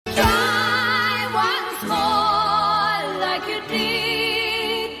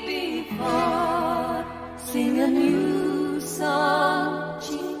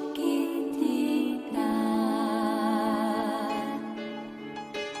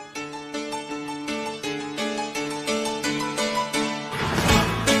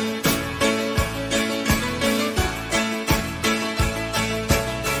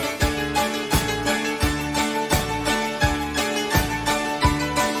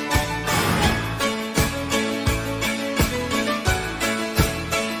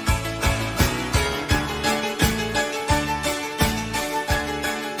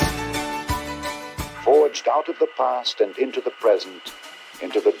past and into the present,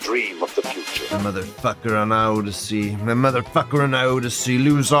 into the dream of the future. Motherfucker on Odyssey. My motherfucker on Odyssey.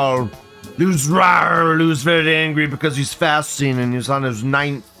 Lou's very angry because he's fasting and he's on his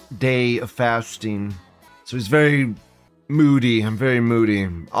 9th day of fasting. So he's very moody. I'm very moody.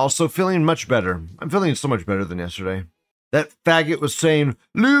 Also feeling much better. I'm feeling so much better than yesterday. That faggot was saying,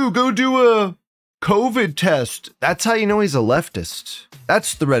 Lou, go do a COVID test. That's how you know he's a leftist.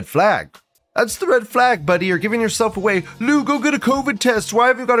 That's the red flag. That's the red flag, buddy. You're giving yourself away. Lou, go get a COVID test. Why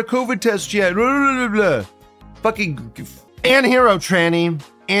haven't you got a COVID test yet? Blah, blah, blah, blah. Fucking and hero, tranny.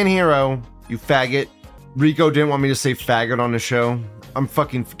 And hero, you faggot. Rico didn't want me to say faggot on the show. I'm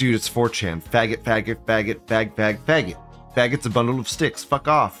fucking, dude, it's 4chan. Faggot, faggot. Faggot's a bundle of sticks. Fuck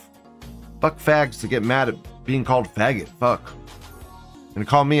off. Fuck fags to get mad at being called faggot. Fuck. And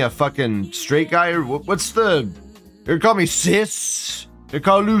call me a fucking straight guy or what's the... You're gonna call me sis? They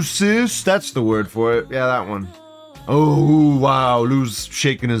call Lou sis? That's the word for it. Yeah, that one. Oh, wow. Lou's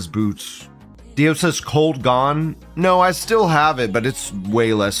shaking his boots. Dio says cold gone. No, I still have it, but it's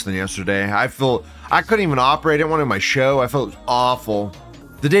way less than yesterday. I couldn't even operate. I didn't want to do my show. I felt awful.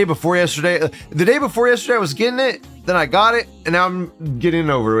 The day before yesterday, I was getting it, then I got it, and now I'm getting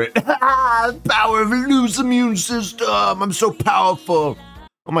over it. Power of Lou's immune system. I'm so powerful.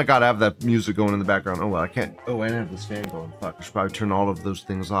 Oh my god, I have that music going in the background. Oh well, I can't. Oh, I didn't have this fan going. Fuck, I should probably turn all of those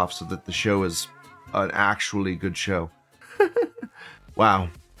things off so that the show is an actually good show. Wow.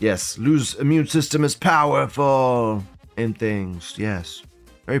 Yes, Lou's immune system is powerful. And things, yes.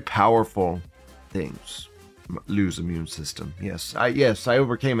 Very powerful things. Lou's immune system. Yes, I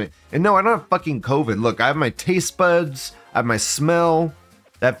overcame it. And no, I don't have fucking COVID. Look, I have my taste buds. I have my smell.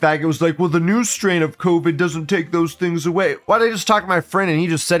 That faggot was like, well, the new strain of COVID doesn't take those things away. Why did I just talk to my friend and he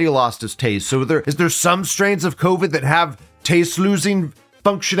just said he lost his taste? So is there some strains of COVID that have taste losing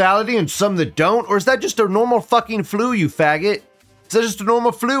functionality and some that don't? Or is that just a normal fucking flu, you faggot? Is that just a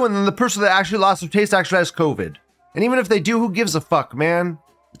normal flu and then the person that actually lost their taste actually has COVID? And even if they do, who gives a fuck, man?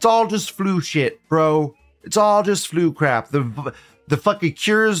 It's all just flu shit, bro. It's all just flu crap. The fucking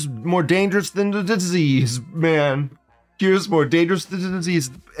cure's more dangerous than the disease, man. Cure's more dangerous than the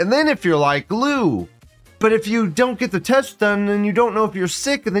disease. And then if you're like, Lou, but if you don't get the test done and you don't know if you're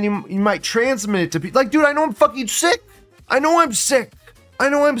sick, and then you might transmit it to people. Like, dude, I know I'm fucking sick. I know I'm sick.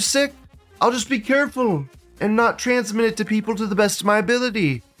 I'll just be careful and not transmit it to people to the best of my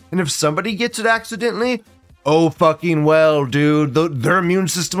ability. And if somebody gets it accidentally, oh fucking well, dude. Their immune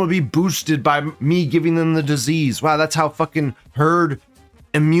system will be boosted by me giving them the disease. Wow, that's how fucking herd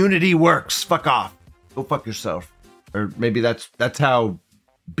immunity works. Fuck off. Go fuck yourself. Or maybe that's how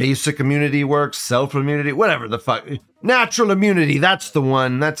basic immunity works, self-immunity, whatever the fuck. Natural immunity, that's the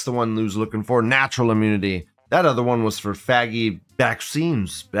one Lou's looking for, natural immunity. That other one was for faggy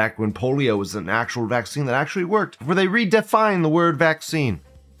vaccines, back when polio was an actual vaccine that actually worked, where they redefined the word vaccine.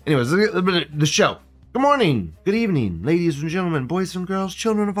 Anyways, the show. Good morning, good evening, ladies and gentlemen, boys and girls,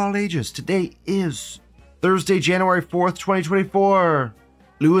 children of all ages. Today is Thursday, January 4th, 2024.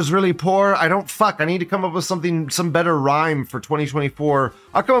 Lou is really poor. I need to come up with some better rhyme for 2024.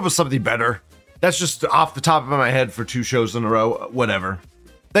 I'll come up with something better. That's just off the top of my head for 2 shows in a row. Whatever.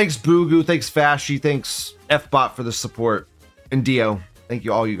 Thanks, Boogoo. Thanks, Fashy. Thanks, Fbot, for the support. And Dio. Thank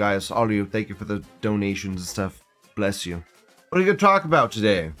you, all you guys. All of you. Thank you for the donations and stuff. Bless you. What are you going to talk about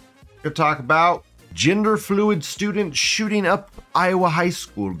today? We're going to talk about gender-fluid student shooting up Iowa high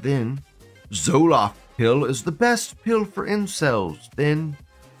school. Then, Zoloft pill is the best pill for incels. Then,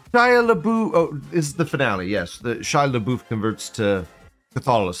 Shia LaBeouf is the finale, yes. The Shia LaBeouf converts to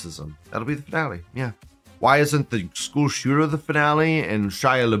Catholicism. That'll be the finale, yeah. Why isn't the school shooter the finale and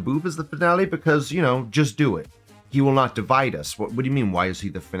Shia LaBeouf is the finale? Because, just do it. He will not divide us. What do you mean, why is he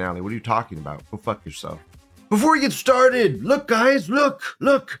the finale? What are you talking about? Go fuck yourself. Before we get started, look, guys, look.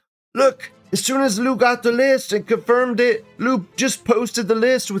 As soon as Lou got the list and confirmed it, Lou just posted the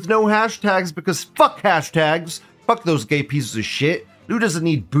list with no hashtags because fuck hashtags. Fuck those gay pieces of shit. Lou doesn't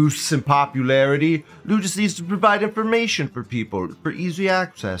need boosts in popularity. Lou just needs to provide information for people for easy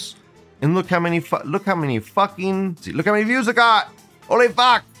access. And look how many views I got. Holy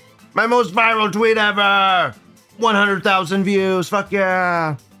fuck. My most viral tweet ever. 100,000 views. Fuck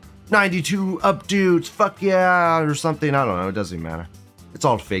yeah. 92 updates. Fuck yeah. Or something. I don't know. It doesn't matter. It's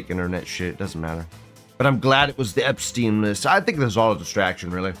all fake internet shit. It doesn't matter. But I'm glad it was the Epstein list. I think this is all a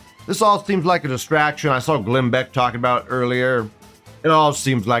distraction, really. This all seems like a distraction. I saw Glenn Beck talking about it earlier. It all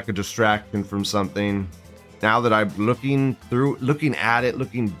seems like a distraction from something. Now that I'm looking at it,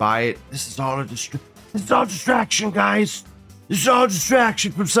 looking by it, this is all distraction, guys. This is all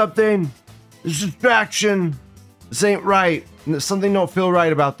distraction from something. This is distraction. This ain't right. Something don't feel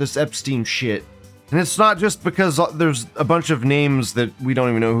right about this Epstein shit. And it's not just because there's a bunch of names that we don't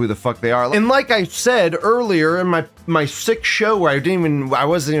even know who the fuck they are. And like I said earlier in my sick show where I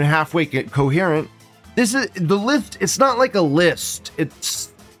wasn't even halfway coherent, this is the list. It's not like a list.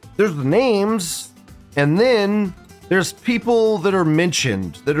 There's the names, and then there's people that are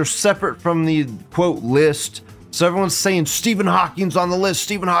mentioned that are separate from the quote list. So everyone's saying Stephen Hawking's on the list,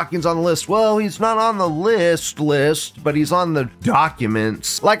 Stephen Hawking's on the list. Well, he's not on the list, but he's on the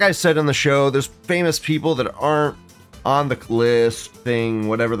documents. Like I said in the show, there's famous people that aren't on the list thing,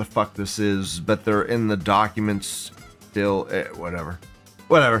 whatever the fuck this is, but they're in the documents still, whatever.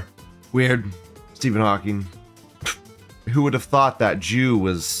 Weird. Stephen Hawking. Who would have thought that Jew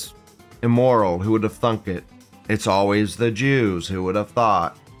was immoral? Who would have thunk it? It's always the Jews. Who would have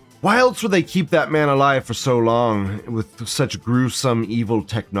thought? Why else would they keep that man alive for so long with such gruesome, evil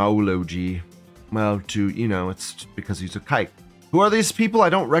technology? Well, it's because he's a kike. Who are these people? I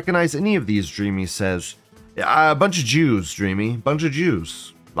don't recognize any of these, Dreamy says. A bunch of Jews, Dreamy. Bunch of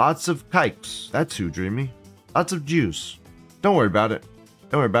Jews. Lots of kikes. That's who, Dreamy. Lots of Jews. Don't worry about it.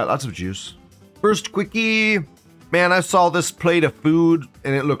 Lots of Jews. First quickie. Man, I saw this plate of food,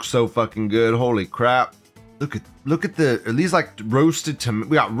 and it looks so fucking good. Holy crap. Look at these like roasted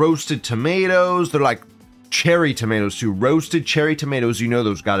we got roasted tomatoes. They're like cherry tomatoes too. Roasted cherry tomatoes. You know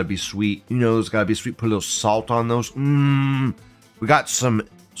those gotta be sweet. Put a little salt on those. We got some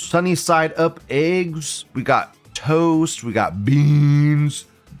sunny side up eggs. We got toast. We got beans.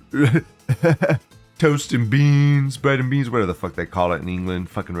 Toast and beans. Bread and beans. Whatever the fuck they call it in England.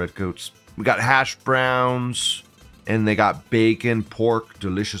 Fucking redcoats. We got hash browns. And they got bacon, pork,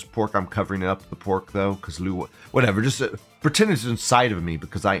 delicious pork. I'm covering up the pork though, because Lou, whatever, just pretend it's inside of me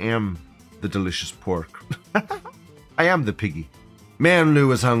because I am the delicious pork. I am the piggy. Man,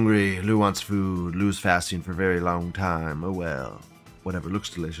 Lou is hungry. Lou wants food. Lou's fasting for a very long time. Oh well. Whatever, looks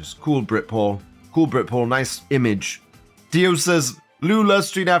delicious. Cool Britpole. Nice image. Dio says, Lou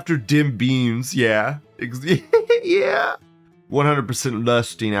lusting after dim beans. Yeah. Yeah. 100%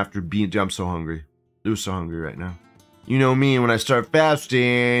 lusting after beans. I'm so hungry. Lou's so hungry right now. You know me, when I start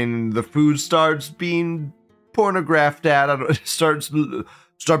fasting, the food starts being pornographed at. Start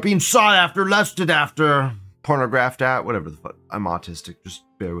being sought after, lusted after, pornographed at, whatever the fuck. I'm autistic, just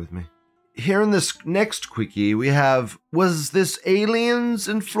bear with me. Here in this next quickie, we have, was this aliens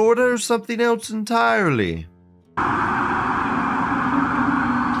in Florida or something else entirely?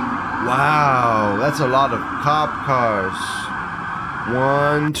 Wow, that's a lot of cop cars.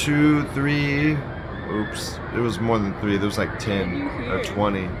 1, 2, 3... Oops, it was more than 3. There was like 10 or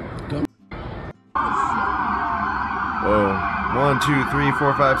 20. Whoa. 1, 2, 3,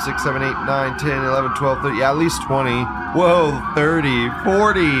 4, 5, 6, 7, 8, 9, 10, 11, 12, 13. Yeah, at least 20. Whoa, 30,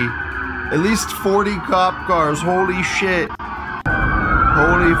 40. At least 40 cop cars. Holy shit.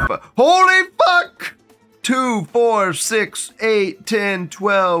 Holy fuck! 2, 4, 6, 8, 10,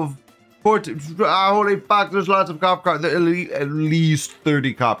 12, 14. Holy fuck, there's lots of cop cars. At least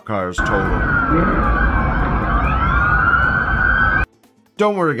 30 cop cars total.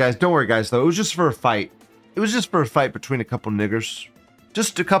 Don't worry, guys, though. It was just for a fight. It was just for a fight between a couple niggers.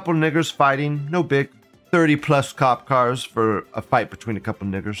 Just a couple niggers fighting. No big. 30 plus cop cars for a fight between a couple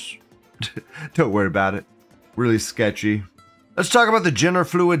niggers. Don't worry about it. Really sketchy. Let's talk about the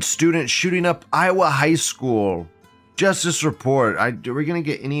Genderfluid student shooting up Iowa high school. Justice report. Are we going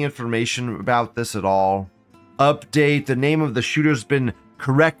to get any information about this at all? Update. The name of the shooter's been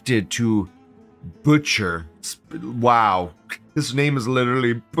corrected to Butcher. Wow. His name is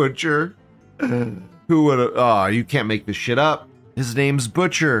literally Butcher. Who would have... Oh, you can't make this shit up. His name's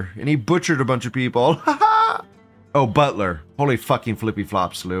Butcher, and he butchered a bunch of people. Oh, Butler. Holy fucking flippy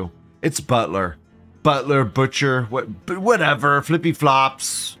flops, Lou. It's Butler. Butler, Butcher, whatever. Flippy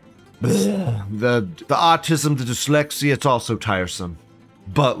flops. The autism, the dyslexia, it's all so tiresome.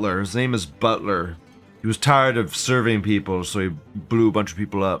 Butler. His name is Butler. He was tired of serving people, so he blew a bunch of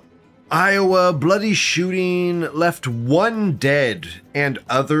people up. Iowa, bloody shooting left 1 dead and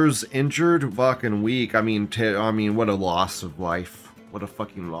others injured. Fucking weak. I mean, what a loss of life. What a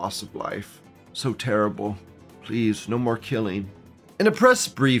fucking loss of life. So terrible. Please, no more killing. In a press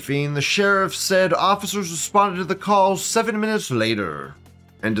briefing, the sheriff said officers responded to the call 7 minutes later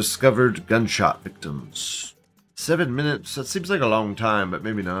and discovered gunshot victims. 7 minutes? That seems like a long time, but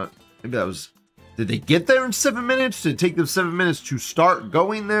maybe not. Maybe that was... Did they get there in 7 minutes? Did it take them 7 minutes to start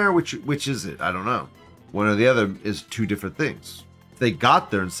going there? Which is it? I don't know. One or the other is two different things. If they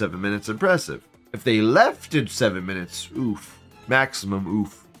got there in 7 minutes, impressive. If they left in 7 minutes, oof. Maximum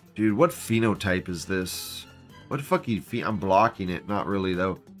oof. Dude, what phenotype is this? What fucking I'm blocking it. Not really,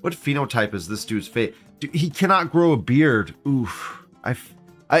 though. What phenotype is this dude's face? Dude, he cannot grow a beard. Oof.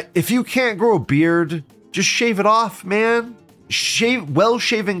 I If you can't grow a beard, just shave it off, man.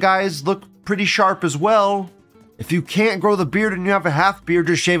 Well-shaven guys look pretty sharp as well. If you can't grow the beard and you have a half beard,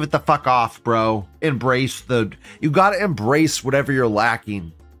 just shave it the fuck off, bro. You gotta embrace whatever you're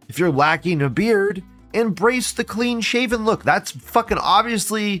lacking. If you're lacking a beard, embrace the clean shaven look. That's fucking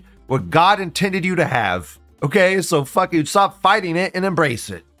obviously what God intended you to have. Okay, so fucking stop fighting it and embrace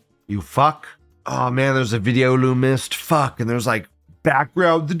it. You fuck. Oh man, there's a video Lou missed. Fuck, and there's like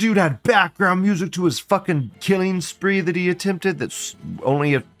background. The dude had background music to his fucking killing spree that he attempted that's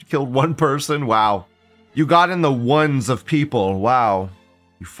only killed one person. Wow. You got in the ones of people. Wow.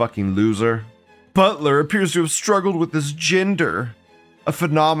 You fucking loser. Butler appears to have struggled with his gender. A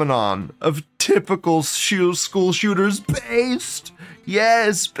phenomenon of typical school shooters based.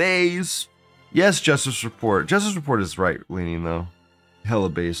 Yes, based. Yes, Justice Report. Justice Report is right-leaning, though. Hella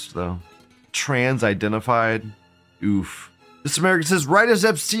based, though. Trans-identified. Oof. This American says, right as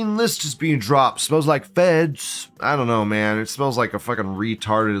Epstein list is being dropped. Smells like feds. I don't know, man. It smells like a fucking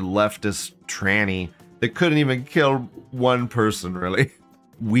retarded leftist tranny that couldn't even kill one person, really.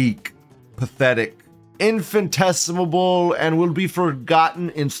 Weak. Pathetic. Infinitesimal and will be forgotten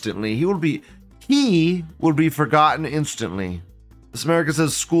instantly. He will be forgotten instantly. This American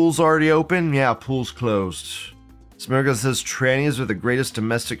says, school's already open. Yeah, pool's closed. America says trannies are the greatest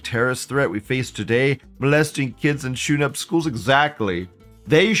domestic terrorist threat we face today, molesting kids and shooting up schools. Exactly.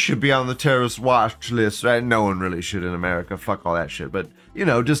 They should be on the terrorist watch list, right? No one really should in America. Fuck all that shit. But, you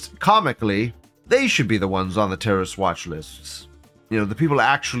know, just comically, they should be the ones on the terrorist watch lists. You know, the people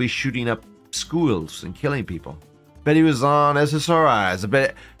actually shooting up schools and killing people. Bet he was on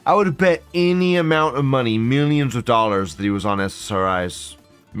Ssri'S. I would bet any amount of money, millions of dollars, that he was on Ssri'S.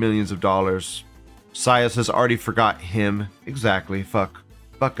 Millions of dollars. Saya says, already forgot him. Exactly. Fuck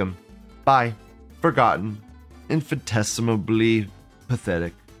him. Bye. Forgotten. Infinitesimally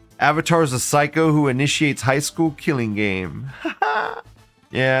pathetic. Avatar is a psycho who initiates high school killing game.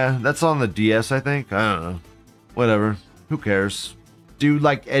 Yeah, that's on the DS, I think. I don't know. Whatever. Who cares? Dude,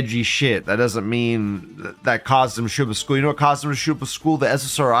 like edgy shit. That doesn't mean that caused him to shoot up a school. You know what caused him to shoot up a school? The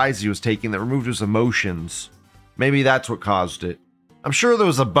Ssri'S he was taking that removed his emotions. Maybe that's what caused it. I'm sure there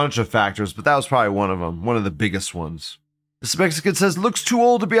was a bunch of factors, but that was probably one of them. One of the biggest ones. This Mexican says, looks too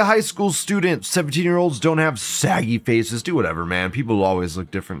old to be a high school student. 17-year-olds don't have saggy faces. Do whatever, man. People always look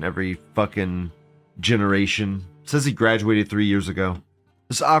different every fucking generation. Says he graduated 3 years ago.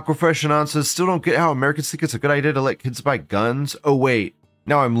 This Aquafreshenon says, still don't get how Americans think it's a good idea to let kids buy guns. Oh, wait.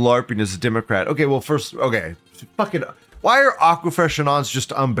 Now I'm LARPing as a Democrat. Okay, well, first, okay. Fucking, why are Aquafreshenons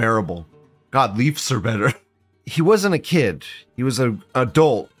just unbearable? God, Leafs are better. He wasn't a kid. He was an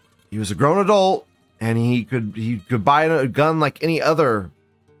adult. He was a grown adult, and he could buy a gun like any other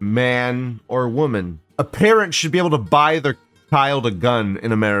man or woman. A parent should be able to buy their child a gun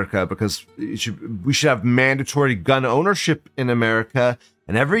in America because we should have mandatory gun ownership in America,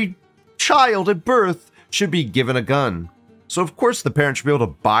 and every child at birth should be given a gun. So of course the parent should be able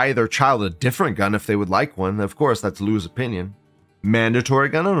to buy their child a different gun if they would like one. Of course, that's Lou's opinion. Mandatory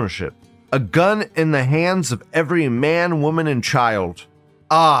gun ownership. A gun in the hands of every man, woman, and child.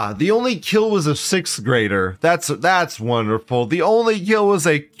 Ah, the only kill was a 6th grader. That's wonderful. The only kill was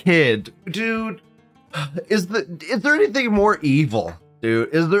a kid. Dude, is there anything more evil?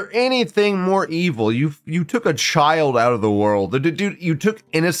 Dude, is there anything more evil? You took a child out of the world. Dude, you took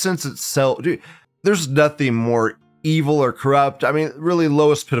innocence itself. Dude, there's nothing more evil or corrupt. I mean, really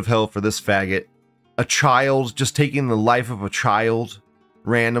lowest pit of hell for this faggot. A child, just taking the life of a child.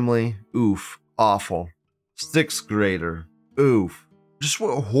 Randomly. Oof. Awful. 6th grader. Oof. Just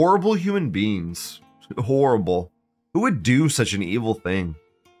what horrible human beings. Horrible. Who would do such an evil thing?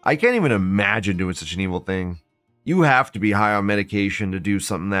 I can't even imagine doing such an evil thing. You have to be high on medication to do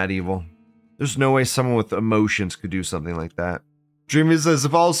something that evil. There's no way someone with emotions could do something like that. Dreamy says,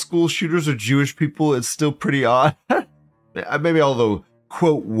 if all school shooters are Jewish people, it's still pretty odd. Maybe all the,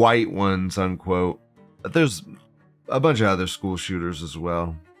 quote, white ones, unquote. But there's a bunch of other school shooters as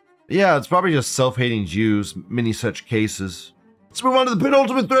well. Yeah, it's probably just self-hating Jews, many such cases. Let's move on to the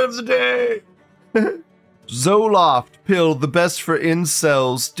penultimate thread of the day. Zoloft pill, the best for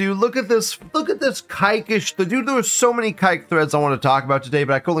incels. Dude, look at this kike-ish. Dude, there were so many kike threads I want to talk about today,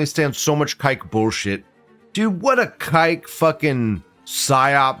 but I can only stand so much kike bullshit. Dude, what a kike fucking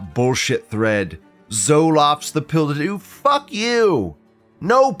psyop bullshit thread. Zoloft's the pill to do. Fuck you.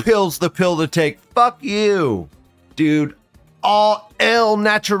 No pill's the pill to take. Fuck you. Dude, all el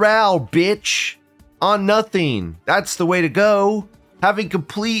natural, bitch. On nothing. That's the way to go. Having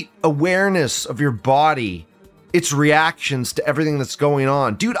complete awareness of your body, its reactions to everything that's going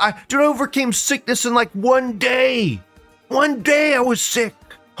on. Dude, I overcame sickness in like 1 day. 1 day I was sick.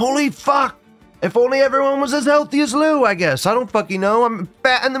 Holy fuck! If only everyone was as healthy as Lou, I guess. I don't fucking know. I'm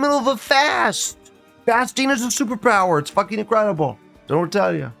fat in the middle of a fast. Fasting is a superpower. It's fucking incredible. Don't know what to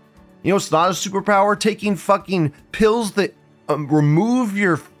tell you. You know it's not a superpower? Taking fucking pills that remove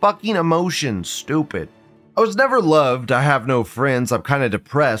your fucking emotions. Stupid. I was never loved. I have no friends. I'm kind of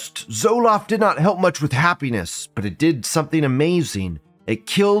depressed. Zoloft did not help much with happiness, but it did something amazing. It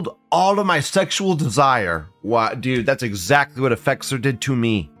killed all of my sexual desire. Wow, dude, that's exactly what Effexor did to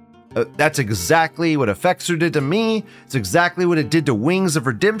me. That's exactly what Effexor did to me. It's exactly what it did to Wings of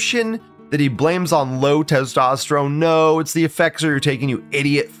Redemption that he blames on low testosterone. No, it's the Effexor you're taking, you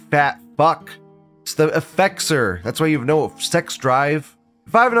idiot fat fuck. It's the Effexor. That's why you have no sex drive.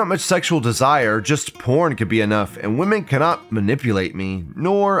 If I have not much sexual desire, just porn could be enough, and women cannot manipulate me,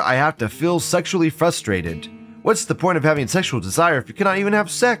 nor I have to feel sexually frustrated. What's the point of having sexual desire if you cannot even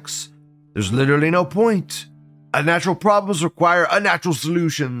have sex? There's literally no point. Unnatural problems require unnatural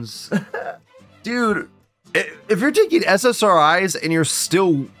solutions. Dude, if you're taking SSRIs and you're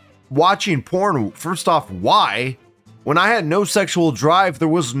still watching porn, first off, why? When I had no sexual drive, there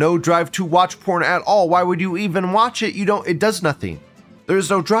was no drive to watch porn at all. Why would you even watch it? It does nothing. There's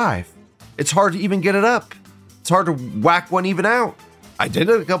no drive. It's hard to even get it up. It's hard to whack one even out. I did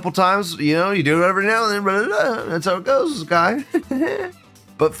it a couple times, you know, you do it every now and then, blah, blah, blah. That's how it goes, guy.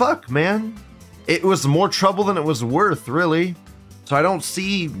 But fuck, man. It was more trouble than it was worth, really. So I don't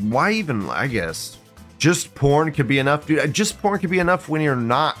see why even, I guess. Just porn could be enough, dude. Just porn could be enough when you're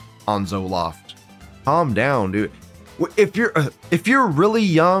not on Zoloft. Calm down, dude. If you're really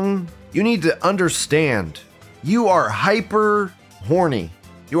young, you need to understand. You are hyper horny.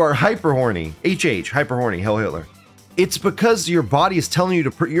 You are hyper horny. Hyper horny, Hell Hitler. It's because your body is telling you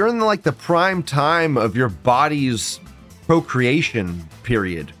to, you're in the prime time of your body's procreation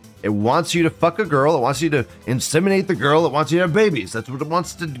period. It wants you to fuck a girl. It wants you to inseminate the girl. It wants you to have babies. That's what it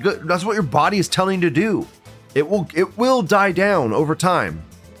wants to do. That's what your body is telling you to do. It will die down over time.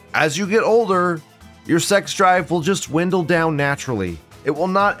 As you get older, your sex drive will just dwindle down naturally. It will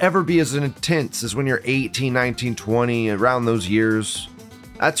not ever be as intense as when you're 18, 19, 20, around those years.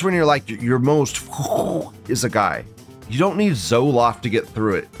 That's when you're like your most is a guy. You don't need Zoloft to get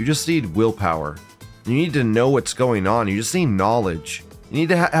through it. You just need willpower. You need to know what's going on. You just need knowledge. You need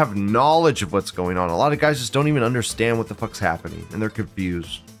to have knowledge of what's going on. A lot of guys just don't even understand what the fuck's happening, and they're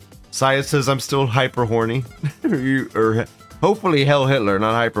confused. Saya says I'm still hyper horny. or hopefully Hell Hitler,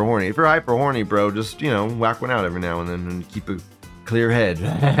 not hyper horny. If you're hyper horny, bro, just, whack one out every now and then and keep a clear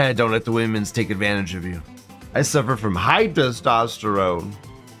head. Don't let the women's take advantage of you. I suffer from high testosterone.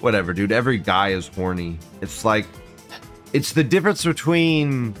 Whatever, dude. Every guy is horny. It's the difference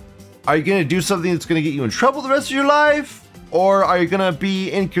between, are you going to do something that's going to get you in trouble the rest of your life? Or are you going to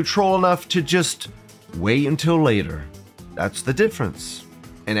be in control enough to just wait until later? That's the difference.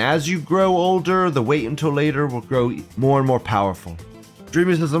 And as you grow older, the wait until later will grow more and more powerful.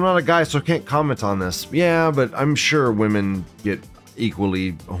 Dreamy says, I'm not a guy, so I can't comment on this. Yeah, but I'm sure women get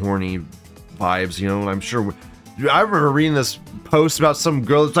equally horny vibes, I'm sure. I remember reading this post about some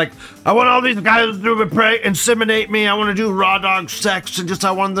girl that's like, I want all these guys to inseminate me. I want to do raw dog sex and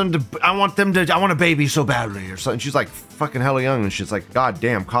I want a baby so badly or something. She's like fucking hella young and she's like, God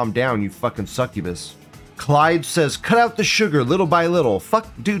damn, calm down, you fucking succubus. Clyde says, cut out the sugar little by little. Fuck,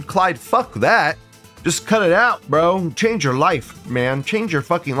 dude, Clyde, fuck that. Just cut it out, bro. Change your life, man. Change your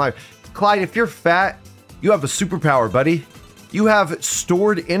fucking life. Clyde, if you're fat, you have a superpower, buddy. You have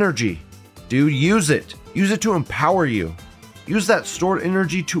stored energy. Dude, use it. Use it to empower you. Use that stored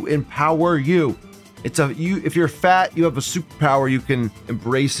energy to empower you. If you're fat, you have a superpower. You can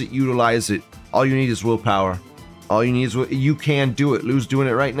embrace it, utilize it. All you need is willpower. All you need is you can do it. Lou's doing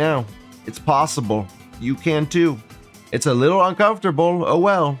it right now. It's possible. You can too. It's a little uncomfortable. Oh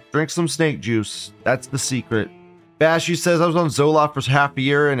well. Drink some snake juice. That's the secret. Bashy says I was on Zoloft for half a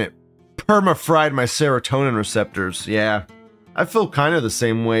year and it perma-fried my serotonin receptors. Yeah. I feel kind of the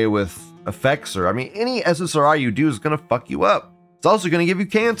same way with Effexor. I mean, any SSRI you do is gonna fuck you up. It's also gonna give you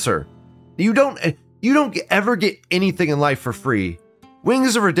cancer. You don't ever get anything in life for free.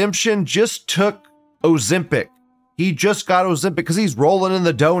 Wings of Redemption just took Ozempic. He just got Ozempic because he's rolling in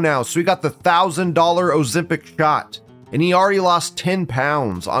the dough now. So he got the $1,000 Ozempic shot. And he already lost 10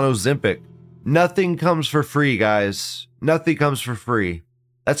 pounds on Ozempic. Nothing comes for free, guys. Nothing comes for free.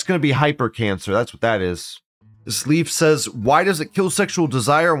 That's going to be hyper cancer. That's what that is. This leaf says, why does it kill sexual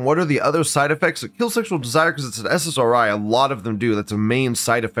desire and what are the other side effects? It kills sexual desire because it's an SSRI. A lot of them do. That's a main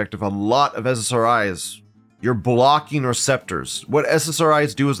side effect of a lot of SSRIs. You're blocking receptors. What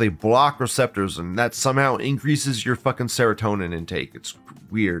SSRIs do is they block receptors and that somehow increases your fucking serotonin intake. It's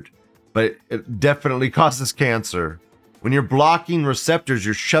weird, but it definitely causes cancer. When you're blocking receptors,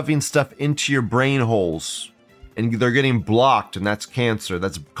 you're shoving stuff into your brain holes. And they're getting blocked, and that's cancer.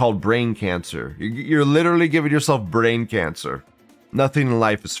 That's called brain cancer. You're literally giving yourself brain cancer. Nothing in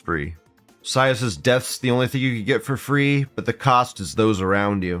life is free. Saya says death's the only thing you can get for free, but the cost is those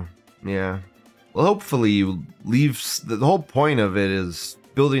around you. Yeah. Well, hopefully you leave. The whole point of it is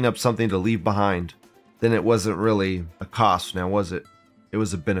building up something to leave behind. Then it wasn't really a cost now, was it? It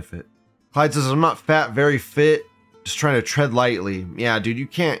was a benefit. Clyde says, I'm not fat, very fit. Just trying to tread lightly. Yeah, dude, you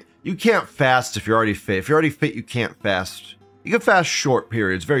can't fast if you're already fit. If you're already fit, you can't fast. You can fast short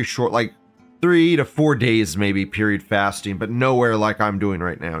periods, very short, like 3 to 4 days maybe period fasting, but nowhere like I'm doing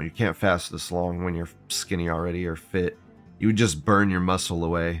right now. You can't fast this long when you're skinny already or fit. You would just burn your muscle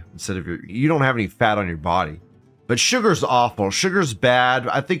away instead of you don't have any fat on your body. But sugar's awful. Sugar's bad.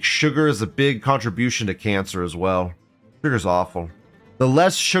 I think sugar is a big contribution to cancer as well. Sugar's awful. The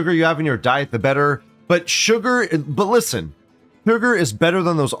less sugar you have in your diet, the better. But listen, sugar is better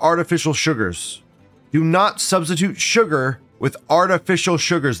than those artificial sugars. Do not substitute sugar with artificial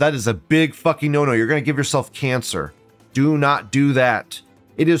sugars. That is a big fucking no-no. You're going to give yourself cancer. Do not do that.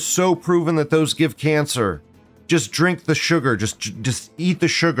 It is so proven that those give cancer. Just drink the sugar. Just eat the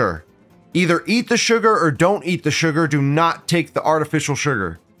sugar. Either eat the sugar or don't eat the sugar. Do not take the artificial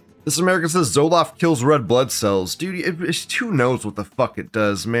sugar. This American says Zoloft kills red blood cells. Dude, who knows what the fuck it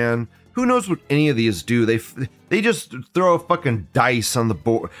does, man? Who knows what any of these do? They just throw a fucking dice on the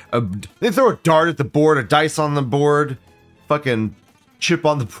board. They throw a dart at the board, a dice on the board, fucking chip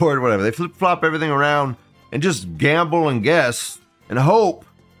on the board, whatever. They flip-flop everything around and just gamble and guess and hope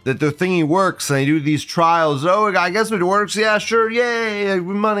that their thingy works. And they do these trials. Oh, I guess it works. Yeah, sure. Yay,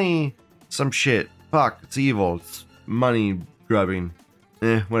 money. Some shit. Fuck, it's evil. It's money grubbing.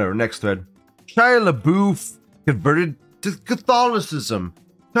 Whatever. Next thread. Shia LaBeouf converted to Catholicism.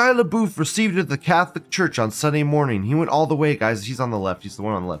 Shia LaBeouf received at the Catholic Church on Sunday morning. He went all the way, guys. He's on the left. He's the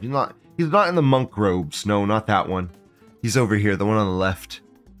one on the left. He's not in the monk robes. No, not that one. He's over here, the one on the left.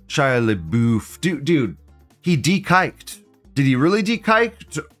 Shia LaBeouf. Dude, he de-kiked. Did he really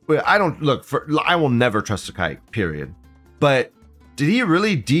de-kike? I will never trust a kike, period. But did he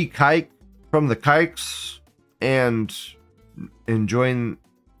really de-kike from the kikes and enjoying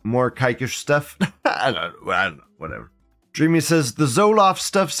more kike-ish stuff? I don't know, whatever. Dreamy says, the Zoloft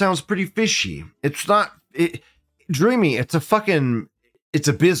stuff sounds pretty fishy. It's not, Dreamy, it's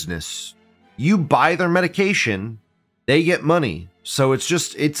a business. You buy their medication, they get money. So it's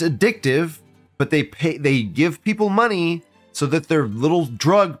addictive, but they give people money so that their little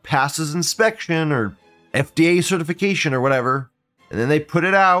drug passes inspection or FDA certification or whatever. And then they put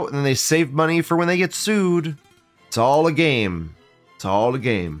it out and then they save money for when they get sued. It's all a game. It's all a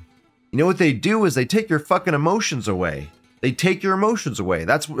game. You know what they do is they take your fucking emotions away. They take your emotions away.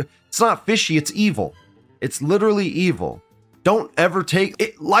 It's not fishy, it's evil. It's literally evil. Don't ever take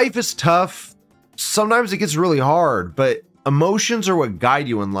it. Life is tough. Sometimes it gets really hard, but emotions are what guide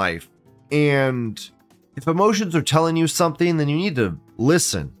you in life. And if emotions are telling you something, then you need to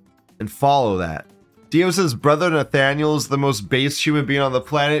listen and follow that. Dio says, Brother Nathaniel is the most base human being on the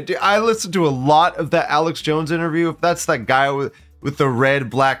planet. Dude, I listened to a lot of that Alex Jones interview. If that's that guy with the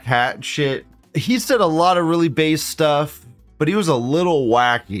red black hat and shit. He said a lot of really base stuff, but he was a little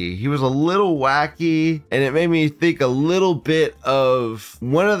wacky. And it made me think a little bit of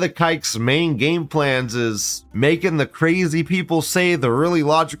one of the kike's main game plans is making the crazy people say the really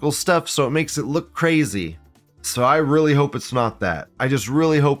logical stuff so it makes it look crazy. So I really hope it's not that. I just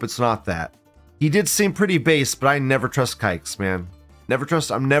really hope it's not that. He did seem pretty base, but I never trust kikes, man.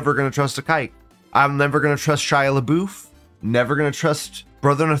 I'm never gonna trust a kike. I'm never gonna trust Shia LaBeouf. Never gonna trust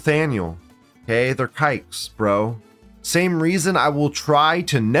Brother Nathaniel. Okay, they're kikes, bro. Same reason I will try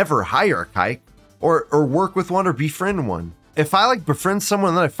to never hire a kike or work with one or befriend one. If I befriend someone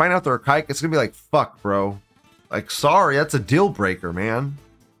and then I find out they're a kike, it's gonna be like, fuck, bro. Sorry, that's a deal breaker, man.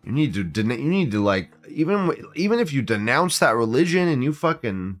 You need to even if you denounce that religion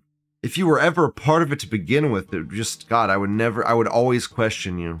and if you were ever a part of it to begin with, I would always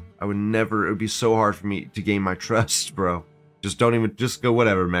question you. it would be so hard for me to gain my trust, bro. Just go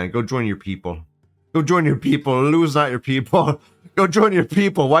whatever, man. Go join your people. Lou's not your people. Go join your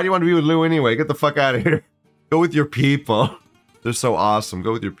people. Why do you want to be with Lou anyway? Get the fuck out of here. Go with your people. They're so awesome.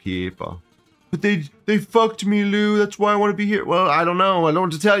 Go with your people. But they fucked me, Lou. That's why I want to be here. Well, I don't know. I don't know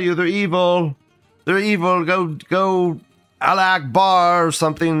what to tell you. They're evil. Go Allah Akbar or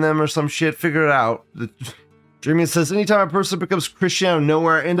something, them or some shit. Figure it out. Dreamy says, anytime a person becomes Christian out of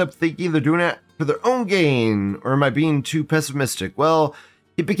nowhere, I end up thinking they're doing it for their own gain. Or am I being too pessimistic? Well,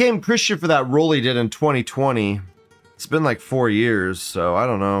 he became Christian for that role he did in 2020. It's been 4 years, so I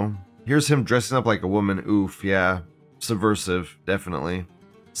don't know. Here's him dressing up like a woman. Oof, yeah. Subversive, definitely.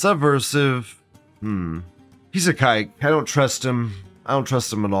 Subversive. He's a kike. I don't trust him. I don't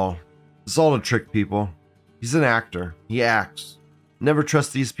trust him at all. It's all to trick people. He's an actor. He acts. Never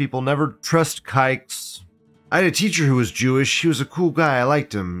trust these people. Never trust kikes. I had a teacher who was Jewish. He was a cool guy. I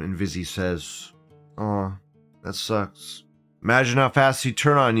liked him. And Vizzy says, "Aw, that sucks. Imagine how fast he'd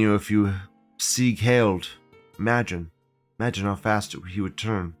turn on you if you Sieg hailed. Imagine how fast he would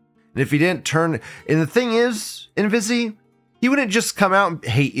turn. And if he didn't turn, and the thing is, in Vizzy, he wouldn't just come out and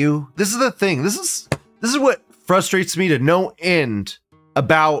hate you. This is the thing. This is what frustrates me to no end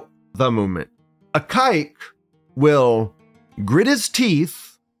about the movement. A kike will grit his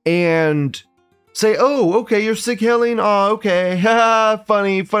teeth and say, "Oh, okay, you're Sieg hailing? Oh, okay, haha,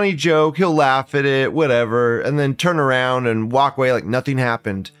 funny joke." He'll laugh at it, whatever, and then turn around and walk away like nothing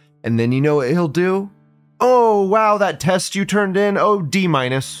happened. And then you know what he'll do? "Oh, wow, that test you turned in, oh, D-.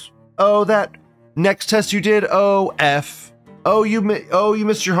 Oh, that next test you did, oh, F. Oh, you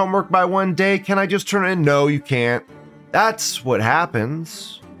missed your homework by 1 day. Can I just turn it in?" No, you can't. That's what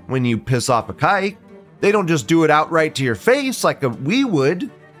happens when you piss off a kike. They don't just do it outright to your face like we would.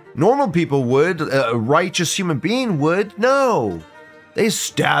 Normal people would. A righteous human being would. No. They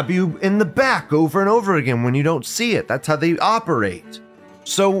stab you in the back over and over again when you don't see it. That's how they operate.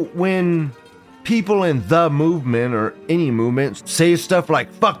 So when people in the movement or any movement say stuff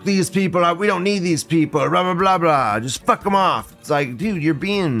like, "Fuck these people, we don't need these people, blah, blah, blah, blah, just fuck them off." It's like, dude, you're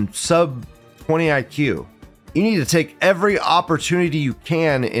being sub 20 IQ. You need to take every opportunity you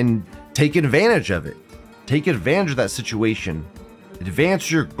can and take advantage of it. Take advantage of that situation. Advance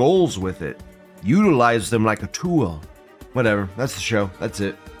your goals with it. Utilize them like a tool. Whatever, that's the show. That's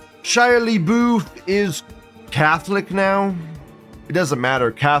it. Shia LaBeouf is Catholic now. It doesn't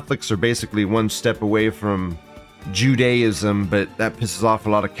matter. Catholics are basically one step away from Judaism, but that pisses off a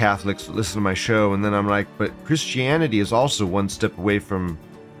lot of Catholics that listen to my show. And then I'm like, but Christianity is also one step away from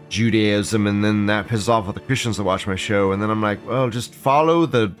Judaism. And then that pisses off all the Christians that watch my show. And then I'm like, well, just follow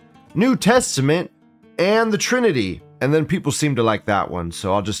the New Testament and the Trinity. And then people seem to like that one.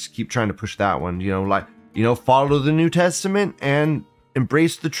 So I'll just keep trying to push that one, follow the New Testament and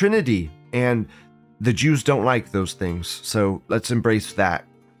embrace the Trinity. And the Jews don't like those things, so let's embrace that.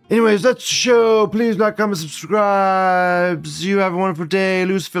 Anyways, that's the show. Please like, comment, subscribe. You have a wonderful day.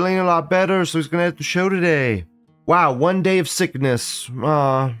 Lou's feeling a lot better, so he's gonna end the show today. Wow, 1 day of sickness.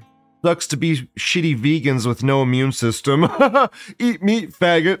 Sucks to be shitty vegans with no immune system. Eat meat,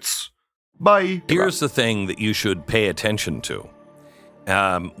 faggots. Bye. Here's the thing that you should pay attention to.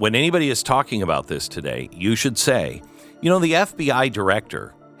 When anybody is talking about this today, you should say, the FBI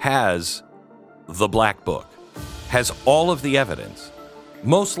director has the black book, has all of the evidence,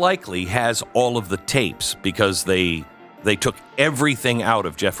 most likely has all of the tapes because they took everything out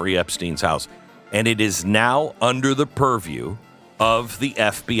of Jeffrey Epstein's house, and it is now under the purview of the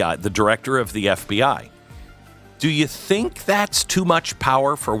FBI, the director of the FBI. Do you think that's too much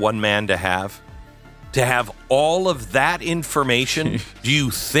power for one man to have? To have all of that information? Do you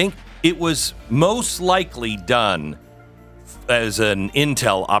think it was most likely done as an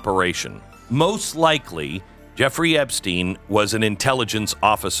intel operation? Most likely, Jeffrey Epstein was an intelligence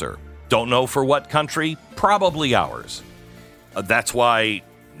officer. Don't know for what country, probably ours. That's why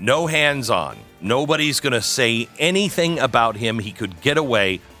no hands-on. Nobody's going to say anything about him. He could get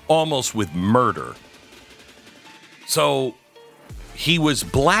away almost with murder. So he was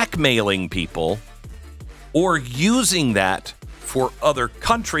blackmailing people or using that for other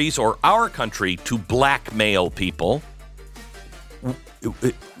countries or our country to blackmail people.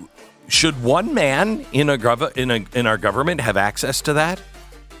 Should one man in our government have access to that?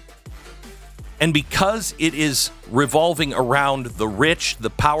 And because it is revolving around the rich, the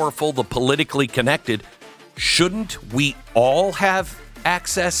powerful, the politically connected, shouldn't we all have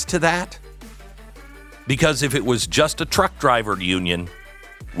access to that? Because if it was just a truck driver union,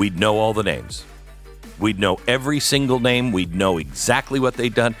 we'd know all the names. We'd know every single name. We'd know exactly what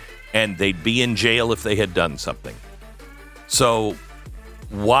they'd done, and they'd be in jail if they had done something. So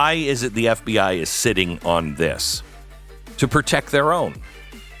why is it the FBI is sitting on this? To protect their own.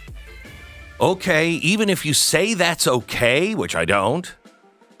 Okay, even if you say that's okay, which I don't,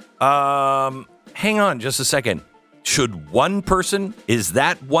 hang on just a second. Should one person, is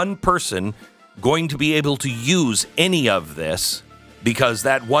that one person going to be able to use any of this? Because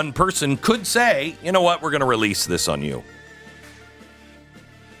that one person could say, you know what, we're going to release this on you.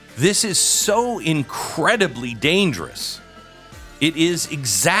 This is so incredibly dangerous. It is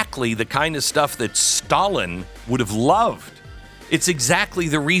exactly the kind of stuff that Stalin would have loved. It's exactly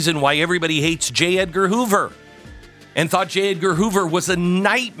the reason why everybody hates J. Edgar Hoover and thought J. Edgar Hoover was a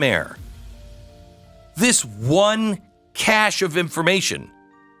nightmare. This one cache of information.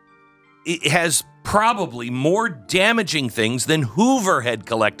 It has probably more damaging things than Hoover had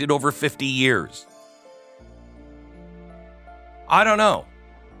collected over 50 years. I don't know.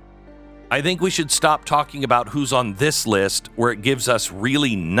 I think we should stop talking about who's on this list where it gives us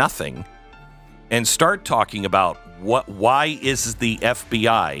really nothing and start talking about why is the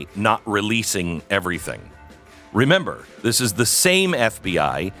FBI not releasing everything? Remember, this is the same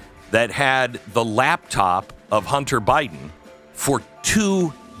FBI that had the laptop of Hunter Biden for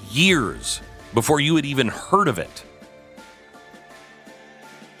 2 years before you had even heard of it.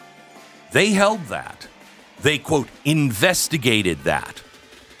 They held that. They, quote, investigated that.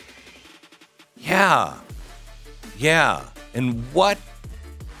 Yeah. And what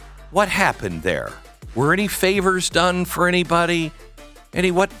happened there? Were any favors done for anybody?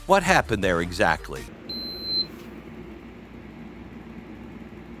 What happened there exactly?